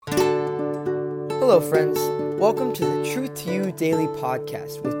Hello, friends. Welcome to the Truth to You Daily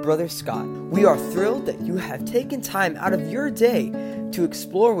Podcast with Brother Scott. We are thrilled that you have taken time out of your day to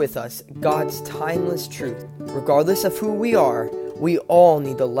explore with us God's timeless truth. Regardless of who we are, we all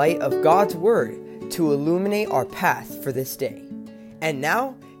need the light of God's Word to illuminate our path for this day. And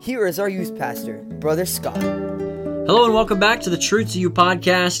now, here is our youth pastor, Brother Scott. Hello and welcome back to the Truth to You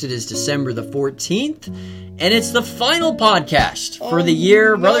podcast. It is December the 14th, and it's the final podcast for the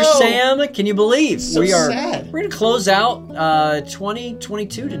year. No. Brother Sam, can you believe? So sad. We're going to close out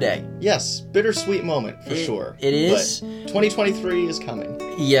 2022 today. Yes, bittersweet moment for sure. It is. But 2023 is coming.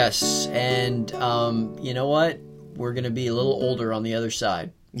 Yes, and you know what? We're going to be a little older on the other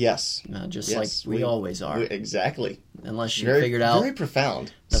side. Yes. Just like we always are. Exactly. Unless you figured out. Very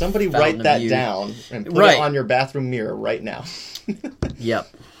profound. Somebody write that down and put it on your bathroom mirror right now. Yep.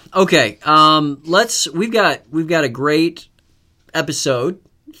 Okay. We've got a great episode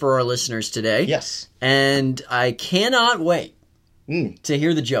for our listeners today. Yes. And I cannot wait to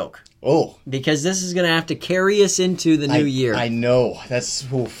hear the joke. Oh. Because this is going to have to carry us into the new year. I know. That's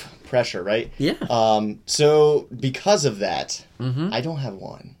pressure, right? Yeah. So because of that, I don't have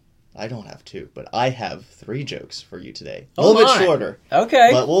one. I don't have two, but I have three jokes for you today. A little bit shorter. Okay.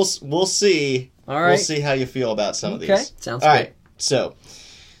 But we'll see. All right. We'll see how you feel about some of these. Okay. Sounds good. All right. So,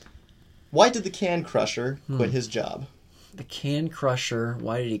 why did the can crusher quit his job? The can crusher,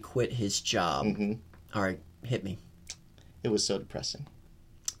 why did he quit his job? All right, hit me. It was so depressing.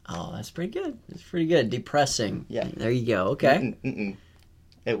 Oh, that's pretty good. That's pretty good. Depressing. Yeah. There you go. Okay.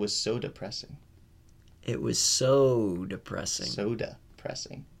 It was so depressing. It was so depressing. Soda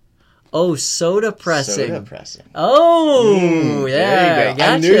pressing. Oh, soda pressing. Soda pressing. Oh, yeah. There you go. Got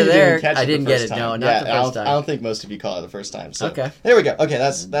I knew you you there. didn't catch I it didn't the get first it. time. No, not the first time. I don't think most of you caught it the first time. So. Okay. There we go. Okay,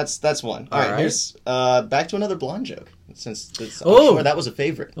 that's one. All right. Here's back to another blonde joke. Since I'm sure that was a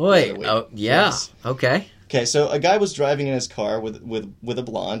favorite. Wait. Oh, yeah. Yes. Okay. Okay, so a guy was driving in his car with a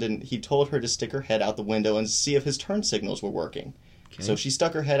blonde, and he told her to stick her head out the window and see if his turn signals were working. Okay. So she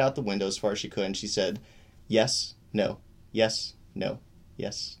stuck her head out the window as far as she could, and she said, "Yes, no, yes, no,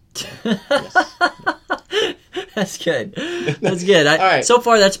 yes." No, yes, no. That's good. That's good. All right. So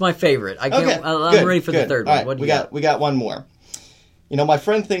far, that's my favorite. I'm ready for the third one. All right, we got one more. You know, my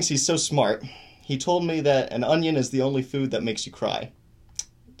friend thinks he's so smart. He told me that an onion is the only food that makes you cry.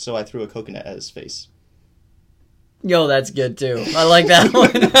 So I threw a coconut at his face. Yo, that's good too. I like that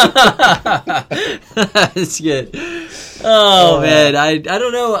one. That's good. Oh man, I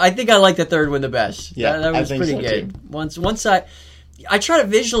don't know. I think I like the third one the best. Yeah, that was pretty good. Too. Once I try to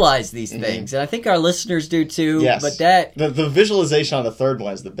visualize these things, and I think our listeners do too. Yes. But that the visualization on the third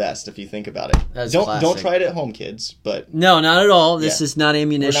one is the best if you think about it. That's don't try it at home, kids. But no, not at all. This is not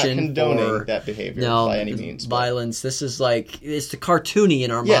ammunition. We're not condoning that behavior by any means. Violence. This is like it's the cartoony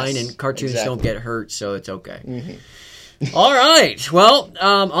in our mind, and cartoons don't get hurt, so it's okay. All right. Well,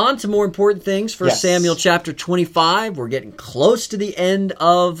 on to more important things. 1 Samuel chapter 25. We're getting close to the end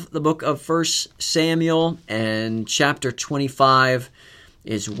of the book of 1 Samuel, and chapter 25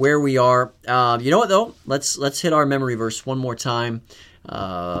 is where we are. You know what, though? Let's hit our memory verse one more time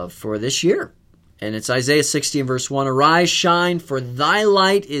for this year. And it's Isaiah 60 and verse 1. Arise, shine, for thy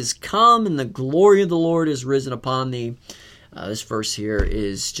light is come, and the glory of the Lord is risen upon thee. This verse here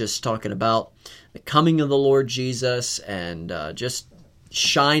is just talking about the coming of the Lord Jesus and just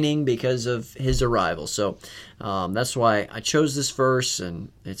shining because of his arrival. So that's why I chose this verse,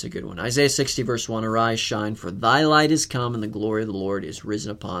 and it's a good one. Isaiah 60 verse 1, Arise, shine, for thy light is come, and the glory of the Lord is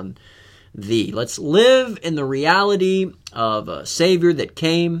risen upon thee. Let's live in the reality of a Savior that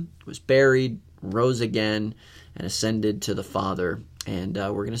came, was buried, rose again, and ascended to the Father. And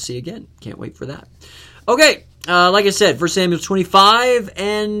we're going to see again. Can't wait for that. Okay. Like I said, 1 Samuel 25,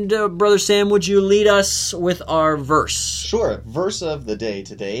 and Brother Sam, would you lead us with our verse? Sure. Verse of the day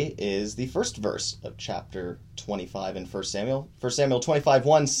today is the first verse of chapter 25 in 1 Samuel. 1 Samuel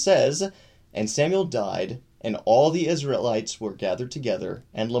 25:1 says, And Samuel died, and all the Israelites were gathered together,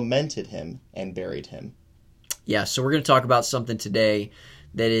 and lamented him, and buried him. Yeah, so we're going to talk about something today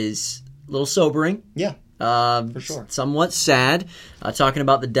that is a little sobering. Yeah. For sure. Somewhat sad, talking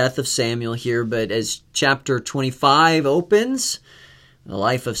about the death of Samuel here, but as chapter 25 opens, the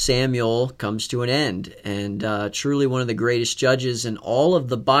life of Samuel comes to an end, and truly one of the greatest judges in all of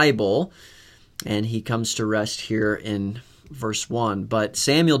the Bible, and he comes to rest here in verse 1. But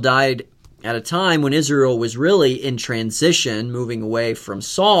Samuel died at a time when Israel was really in transition, moving away from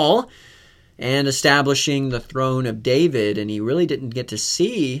Saul and establishing the throne of David, and he really didn't live to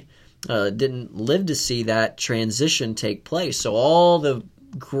see that transition take place. So all the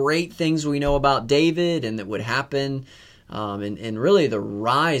great things we know about David and that would happen and really the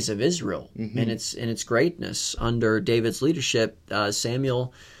rise of Israel and its greatness under David's leadership.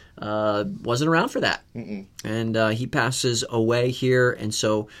 Samuel wasn't around for that, and he passes away here. And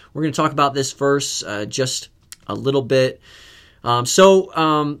so we're going to talk about this verse just a little bit.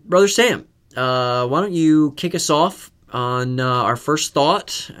 Brother Sam, why don't you kick us off on our first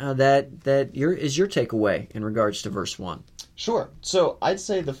thought that is your takeaway in regards to verse 1? Sure. So I'd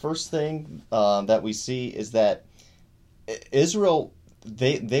say the first thing that we see is that Israel,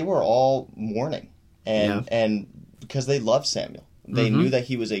 they were all mourning, and because they loved Samuel. They knew that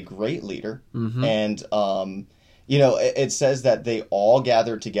he was a great leader, and it says that they all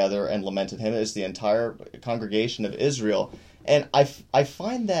gathered together and lamented him. It's the entire congregation of Israel, and I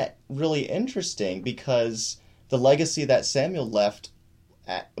find that really interesting because the legacy that Samuel left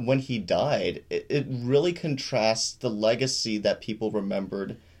when he died, it really contrasts the legacy that people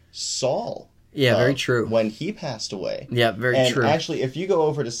remembered Saul. Yeah, very true. When he passed away. Yeah, very true. And actually, if you go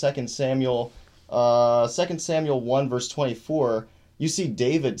over to 2 Samuel 1, verse 24, you see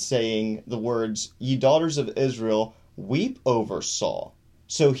David saying the words, "Ye daughters of Israel, weep over Saul."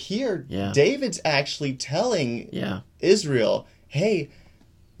 So here, David's actually telling Israel, hey,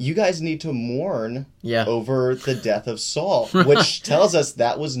 you guys need to mourn over the death of Saul, which tells us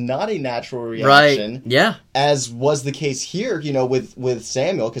that was not a natural reaction, right? Yeah, as was the case here, with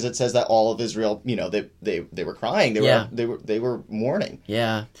Samuel, because it says that all of Israel, they were crying, they were mourning.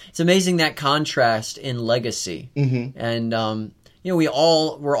 Yeah, it's amazing that contrast in legacy, and we're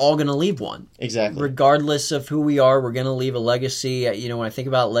all going to leave one. Exactly. Regardless of who we are, we're going to leave a legacy. When I think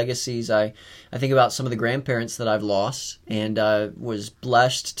about legacies, I think about some of the grandparents that I've lost and was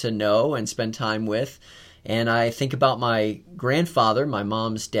blessed to know and spend time with. And I think about my grandfather, my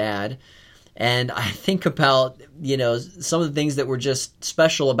mom's dad, and I think about, some of the things that were just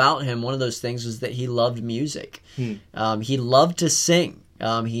special about him. One of those things was that he loved music. He loved to sing.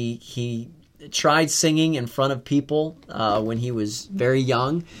 He tried singing in front of people when he was very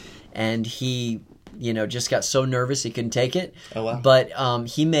young, and he just got so nervous he couldn't take it. Oh, wow. But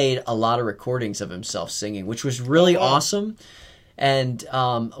he made a lot of recordings of himself singing, which was really awesome. And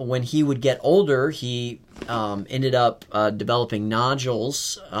when he would get older, he ended up developing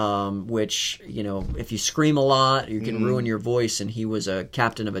nodules, which, if you scream a lot, you can ruin your voice. And he was a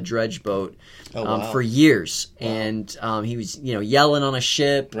captain of a dredge boat for years. Wow. And he was, yelling on a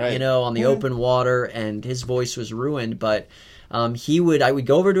ship, on the open water, and his voice was ruined. But I would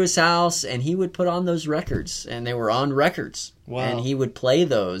go over to his house, and he would put on those records, and they were on records. Wow. And he would play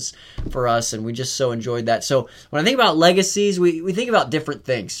those for us, and we just so enjoyed that. So when I think about legacies, we think about different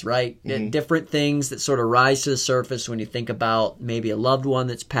things, right? Different things that sort of rise to the surface when you think about maybe a loved one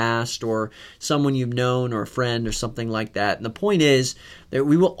that's passed, or someone you've known, or a friend, or something like that. And the point is that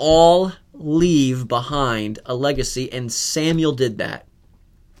we will all leave behind a legacy, and Samuel did that.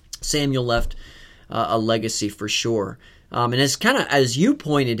 Samuel left a legacy for sure. And as you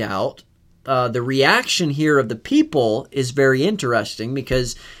pointed out, the reaction here of the people is very interesting,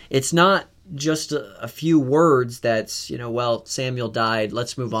 because it's not just a few words that's, Samuel died,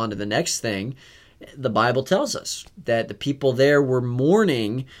 let's move on to the next thing. The Bible tells us that the people there were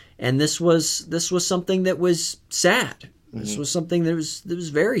mourning, and this was something that was sad. This was something that was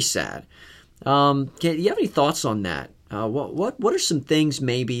very sad. Do you have any thoughts on that? What are some things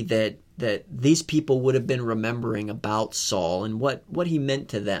maybe that these people would have been remembering about Saul and what he meant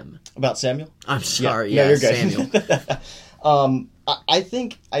to them? About Samuel? I'm sorry. Yeah, you're good. Samuel. I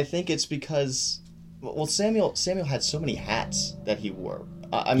think it's because, Samuel had so many hats that he wore.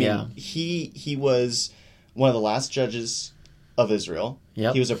 He was one of the last judges of Israel.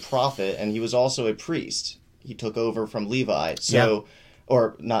 Yep. He was a prophet, and he was also a priest. He took over from Levi.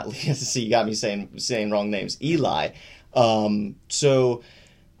 Or not. See, you got me saying wrong names. Eli. So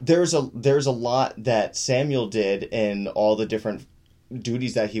there's a lot that Samuel did in all the different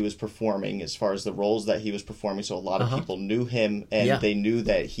duties that he was performing, as far as the roles that he was performing. So a lot of people knew him, and they knew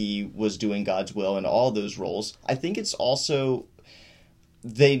that he was doing God's will in all those roles. I think it's also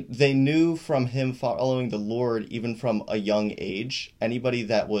they knew from him following the Lord even from a young age. Anybody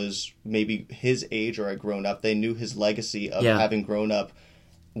that was maybe his age or a grown up, they knew his legacy of having grown up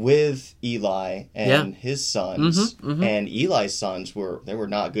with Eli and his sons, and Eli's sons were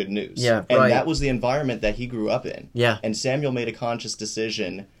not good news. And that was the environment that he grew up in. And Samuel made a conscious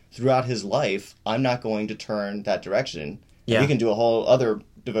decision throughout his life, I'm not going to turn that direction. We can do a whole other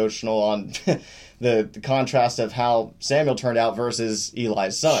devotional on the contrast of how Samuel turned out versus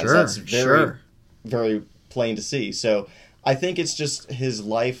Eli's sons. That's very, very plain to see. So I think it's just his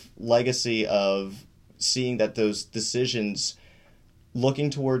life legacy of seeing that those decisions looking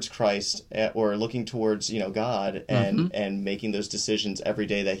towards Christ or looking towards, God and making those decisions every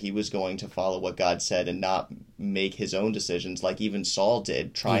day that he was going to follow what God said and not make his own decisions like even Saul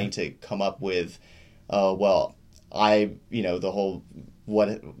did, trying to come up with, the whole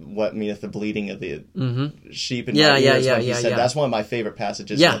what meaneth the bleating of the sheep in my ears. He said that's one of my favorite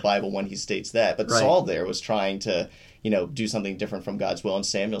passages in the Bible when he states that. But Saul there was trying to do something different from God's will, and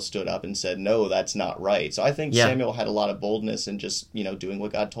Samuel stood up and said, no, that's not right. So I think Samuel had a lot of boldness in just, doing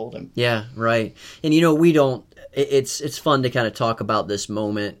what God told him. Yeah, right. And, we don't, it's fun to kind of talk about this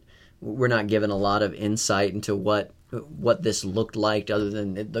moment. We're not given a lot of insight into what this looked like, other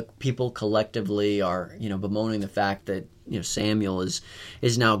than the people collectively are, bemoaning the fact that, Samuel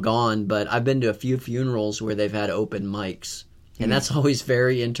is now gone. But I've been to a few funerals where they've had open mics. And that's always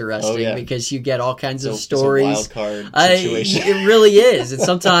very interesting because you get all kinds of stories. It's a wild card situation. It really is. And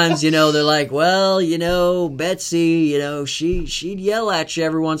sometimes, they're like, well, Betsy, she'd yell at you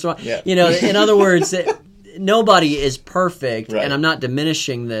every once in a while. Yeah. In other words, nobody is perfect. Right. And I'm not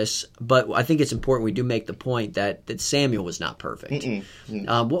diminishing this, but I think it's important we do make the point that Samuel was not perfect.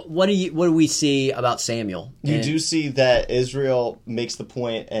 What do we see about Samuel? You do see that Israel makes the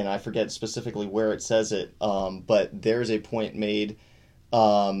point, and I forget specifically where it says it, but there's a point made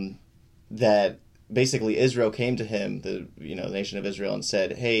that basically Israel came to him, the nation of Israel, and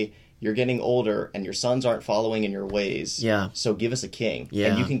said, hey, you're getting older and your sons aren't following in your ways. Yeah. So give us a king. Yeah.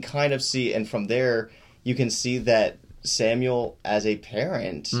 And you can kind of see, and from there you can see that Samuel, as a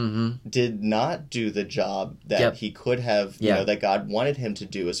parent, did not do the job that he could have, that God wanted him to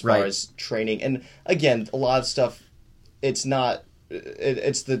do as far as training. And again, a lot of stuff, it's not,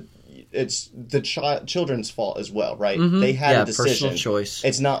 it's the children's fault as well, right? They had a decision. Personal choice.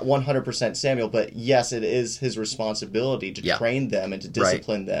 It's not 100% Samuel, but yes, it is his responsibility to train them and to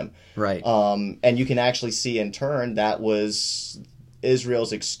discipline them. Right. And you can actually see in turn that was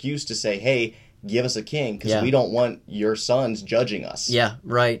Israel's excuse to say, hey, give us a king because we don't want your sons judging us. Yeah,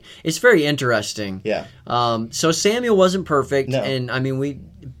 right. It's very interesting. Yeah. So Samuel wasn't perfect. No. And, we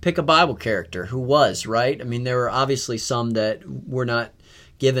pick a Bible character who was, right? There were obviously some that were not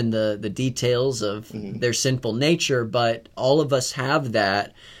given the details of their sinful nature, but all of us have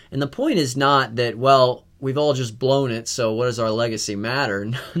that. And the point is not that, well, we've all just blown it, so what does our legacy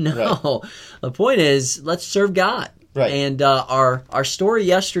matter? No. Right. The point is, let's serve God. Right. And our story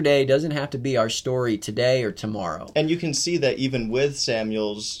yesterday doesn't have to be our story today or tomorrow. And you can see that even with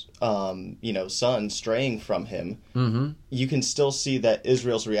Samuel's, son straying from him, you can still see that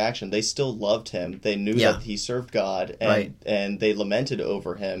Israel's reaction. They still loved him. They knew that he served God, and they lamented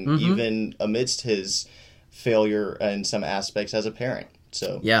over him, even amidst his failure in some aspects as a parent.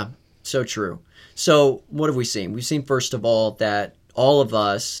 So yeah, so true. So what have we seen? We've seen, first of all, that all of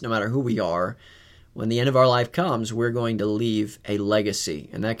us, no matter who we are, when the end of our life comes, we're going to leave a legacy,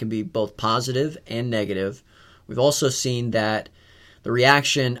 and that can be both positive and negative. We've also seen that the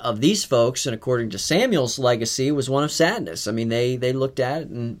reaction of these folks, and according to Samuel's legacy, was one of sadness. They looked at it,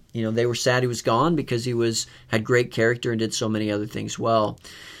 and they were sad he was gone because he had great character and did so many other things well.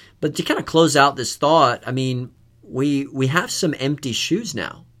 But to kind of close out this thought, we have some empty shoes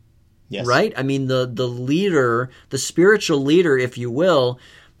now, yes. Right? The leader, the spiritual leader, if you will,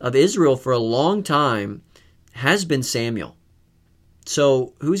 of Israel for a long time has been Samuel.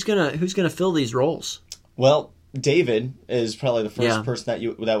 So who's gonna fill these roles? Well, David is probably the first person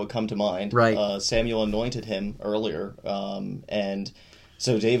that would come to mind. Right. Samuel anointed him earlier, and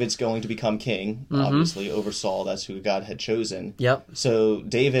so David's going to become king, obviously over Saul. That's who God had chosen. Yep. So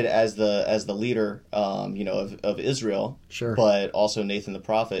David as the leader, of Israel. Sure. But also Nathan the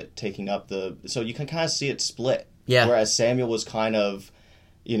prophet taking up so you can kind of see it split. Yeah. Whereas Samuel was kind of,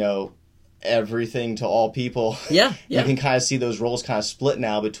 everything to all people. Yeah. You can kind of see those roles kind of split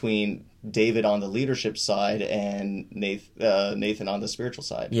now between David on the leadership side and Nathan on the spiritual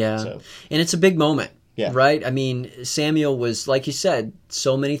side. Yeah. So. And it's a big moment. Yeah. Right? Samuel was, like you said,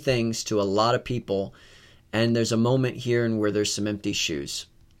 so many things to a lot of people, and there's a moment here where there's some empty shoes.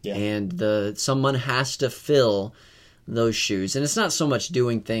 Yeah. And someone has to fill those shoes. And it's not so much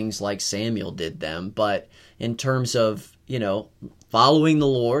doing things like Samuel did them, but in terms of, following the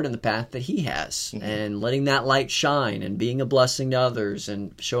Lord and the path that he has, and letting that light shine and being a blessing to others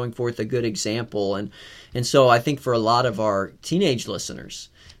and showing forth a good example. And so I think for a lot of our teenage listeners,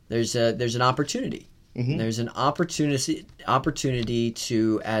 there's an opportunity. There's an opportunity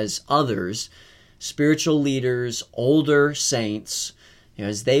to, as others, spiritual leaders, older saints,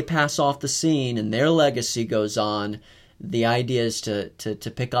 as they pass off the scene and their legacy goes on, the idea is to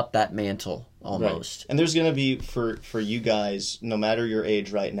pick up that mantle almost. Right. And there's going to be for you guys, no matter your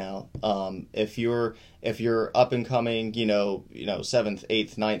age right now, if you're up and coming, 7th,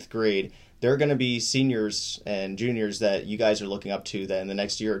 8th, 9th grade, there are going to be seniors and juniors that you guys are looking up to that in the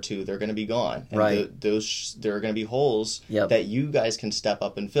next year or two, they're going to be gone. And right. There are going to be holes that you guys can step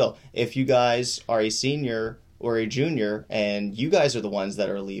up and fill. If you guys are a senior or a junior and you guys are the ones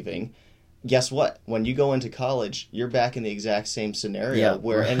that are leaving, guess what? When you go into college, you're back in the exact same scenario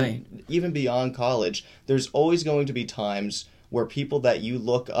and even beyond college, there's always going to be times where people that you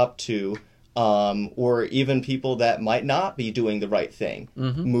look up to or even people that might not be doing the right thing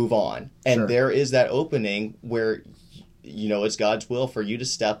move on. And there is that opening where, it's God's will for you to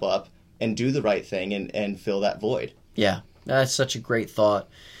step up and do the right thing and fill that void. Yeah, that's such a great thought.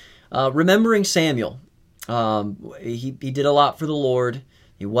 Remembering Samuel, he did a lot for the Lord.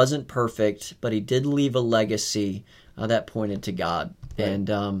 He wasn't perfect, but he did leave a legacy that pointed to God. Right.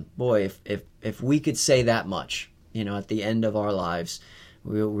 And boy, if we could say that much, at the end of our lives,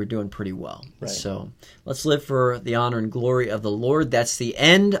 we're doing pretty well. Right. So let's live for the honor and glory of the Lord. That's the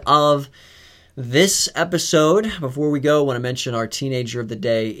end of this episode. Before we go, I want to mention our teenager of the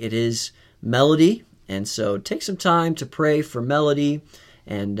day. It is Melody. And so take some time to pray for Melody.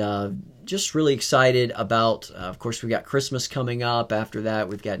 And just really excited about, of course, we've got Christmas coming up. After that,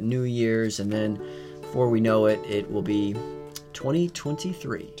 we've got New Year's. And then before we know it, it will be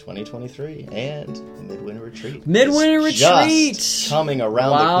 2023. 2023 and Midwinter Retreat. Midwinter Retreat! Just coming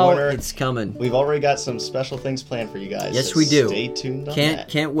around the corner. It's coming. We've already got some special things planned for you guys. Yes, we do. Stay tuned on that.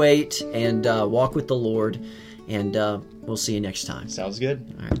 Can't wait, and walk with the Lord. And we'll see you next time. Sounds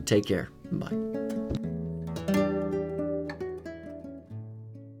good. All right, take care. Bye.